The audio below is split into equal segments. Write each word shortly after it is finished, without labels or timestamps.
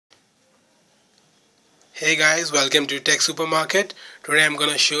Hey guys, welcome to Tech Supermarket. Today I'm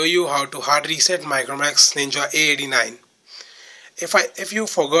gonna show you how to hard reset Micromax Ninja A89. If you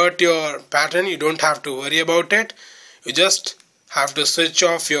forgot your pattern, you don't have to worry about it. You just have to switch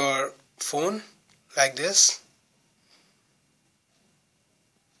off your phone like this.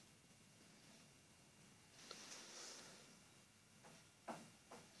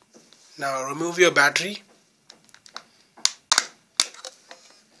 Now remove your battery.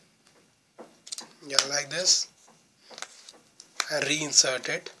 Yeah, like this. And reinsert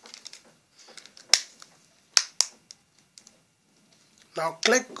it. Now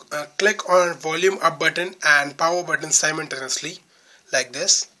click on volume up button and power button simultaneously like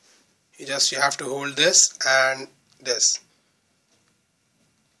this. You have to hold this and this.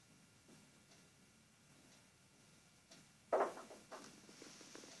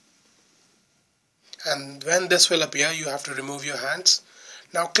 And when this will appear, you have to remove your hands.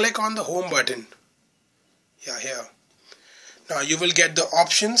 Now click on the home button. Yeah, here. Now you will get the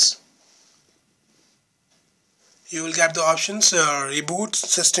options. Reboot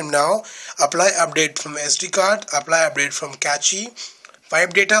system now, apply update from SD card, apply update from cache,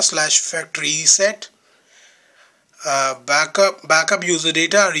 wipe data / factory reset, backup user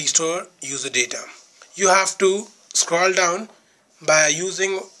data, restore user data. You have to scroll down by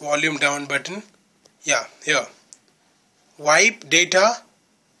using volume down button. Yeah, here. Wipe data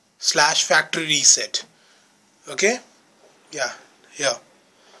 / factory reset. Okay? Yeah, here.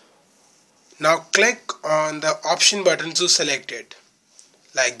 Now click on the option button to select it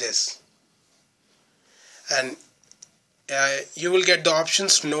like this, and you will get the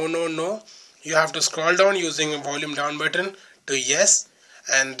options no. You have to scroll down using a volume down button to yes,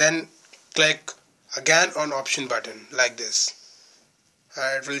 and then click again on option button like this.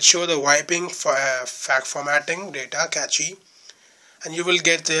 It will show the wiping formatting data cache, and you will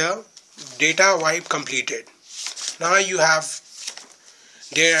get the data wipe completed. Now you have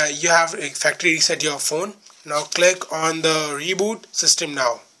factory reset your phone. Now click on the reboot system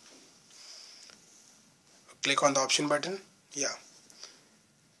now. Click on the option button. Yeah.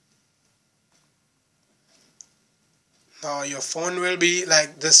 Now your phone will be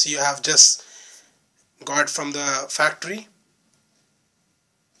like this. You have just got from the factory.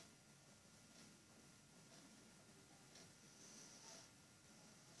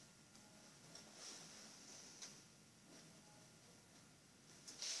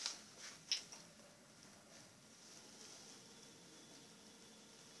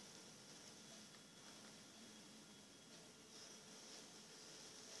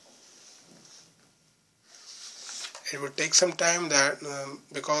 It would take some time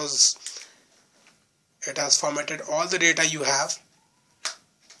because it has formatted all the data you have.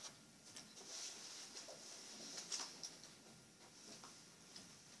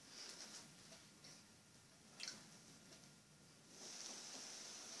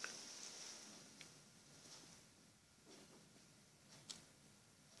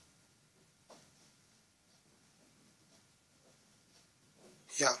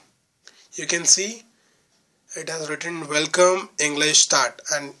 Yeah, you can see it has written welcome English start,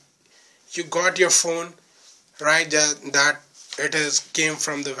 and you got your phone right there that it came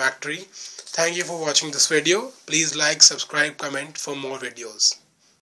from the factory. Thank you for watching this video. Please like, subscribe, comment for more videos.